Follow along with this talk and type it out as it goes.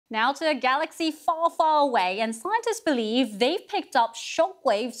Now to a galaxy far, far away, and scientists believe they've picked up shock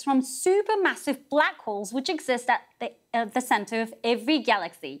waves from supermassive black holes which exist at the center of every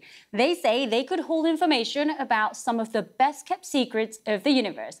galaxy. They say they could hold information about some of the best-kept secrets of the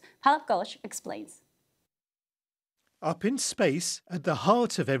universe. Palab Ghosh explains. Up in space, at the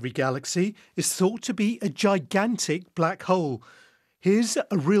heart of every galaxy, is thought to be a gigantic black hole. Here's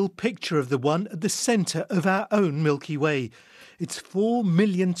a real picture of the one at the centre of our own Milky Way. It's 4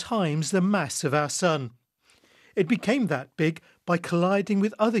 million times the mass of our Sun. It became that big by colliding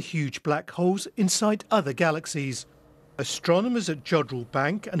with other huge black holes inside other galaxies. Astronomers at Jodrell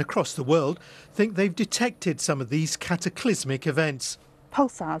Bank and across the world think they've detected some of these cataclysmic events.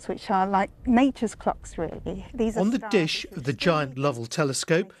 Pulsars, which are like nature's clocks, really. These are on the dish of the giant Lovell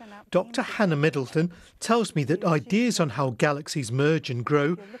telescope, Dr. Hannah Middleton tells me that ideas on how galaxies merge and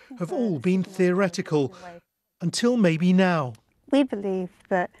grow have all been theoretical, until maybe now. We believe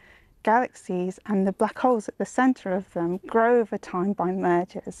that galaxies and the black holes at the centre of them grow over time by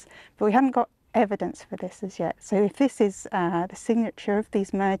mergers, but we haven't got evidence for this as yet. So if this is the signature of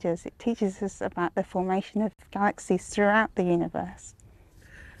these mergers, it teaches us about the formation of galaxies throughout the universe.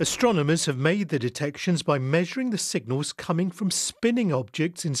 Astronomers have made the detections by measuring the signals coming from spinning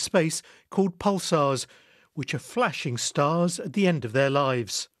objects in space called pulsars, which are flashing stars at the end of their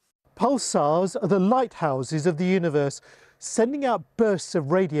lives. Pulsars are the lighthouses of the universe, sending out bursts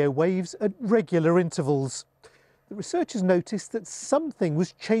of radio waves at regular intervals. The researchers noticed that something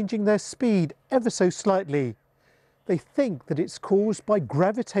was changing their speed ever so slightly. They think that it's caused by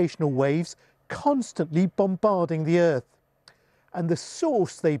gravitational waves constantly bombarding the Earth. And the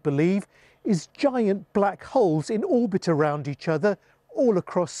source, they believe, is giant black holes in orbit around each other all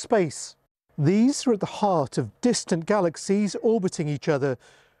across space. These are at the heart of distant galaxies orbiting each other.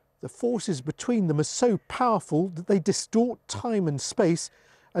 The forces between them are so powerful that they distort time and space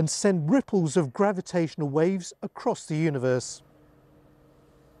and send ripples of gravitational waves across the universe.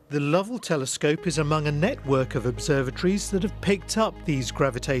 The Lovell telescope is among a network of observatories that have picked up these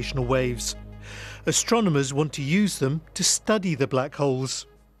gravitational waves. Astronomers want to use them to study the black holes.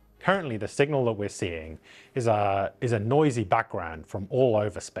 Currently, the signal that we're seeing is a noisy background from all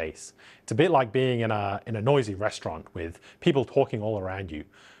over space. It's a bit like being in a noisy restaurant with people talking all around you.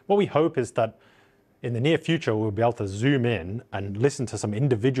 What we hope is that in the near future, we'll be able to zoom in and listen to some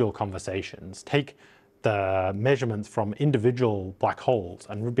individual conversations, take the measurements from individual black holes,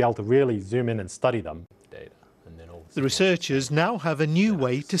 and we'll be able to really zoom in and study them. The researchers now have a new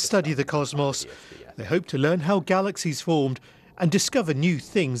way to study the cosmos. They hope to learn how galaxies formed and discover new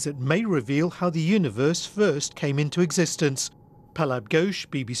things that may reveal how the universe first came into existence. Palab Ghosh,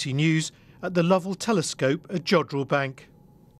 BBC News, at the Lovell telescope at Jodrell Bank.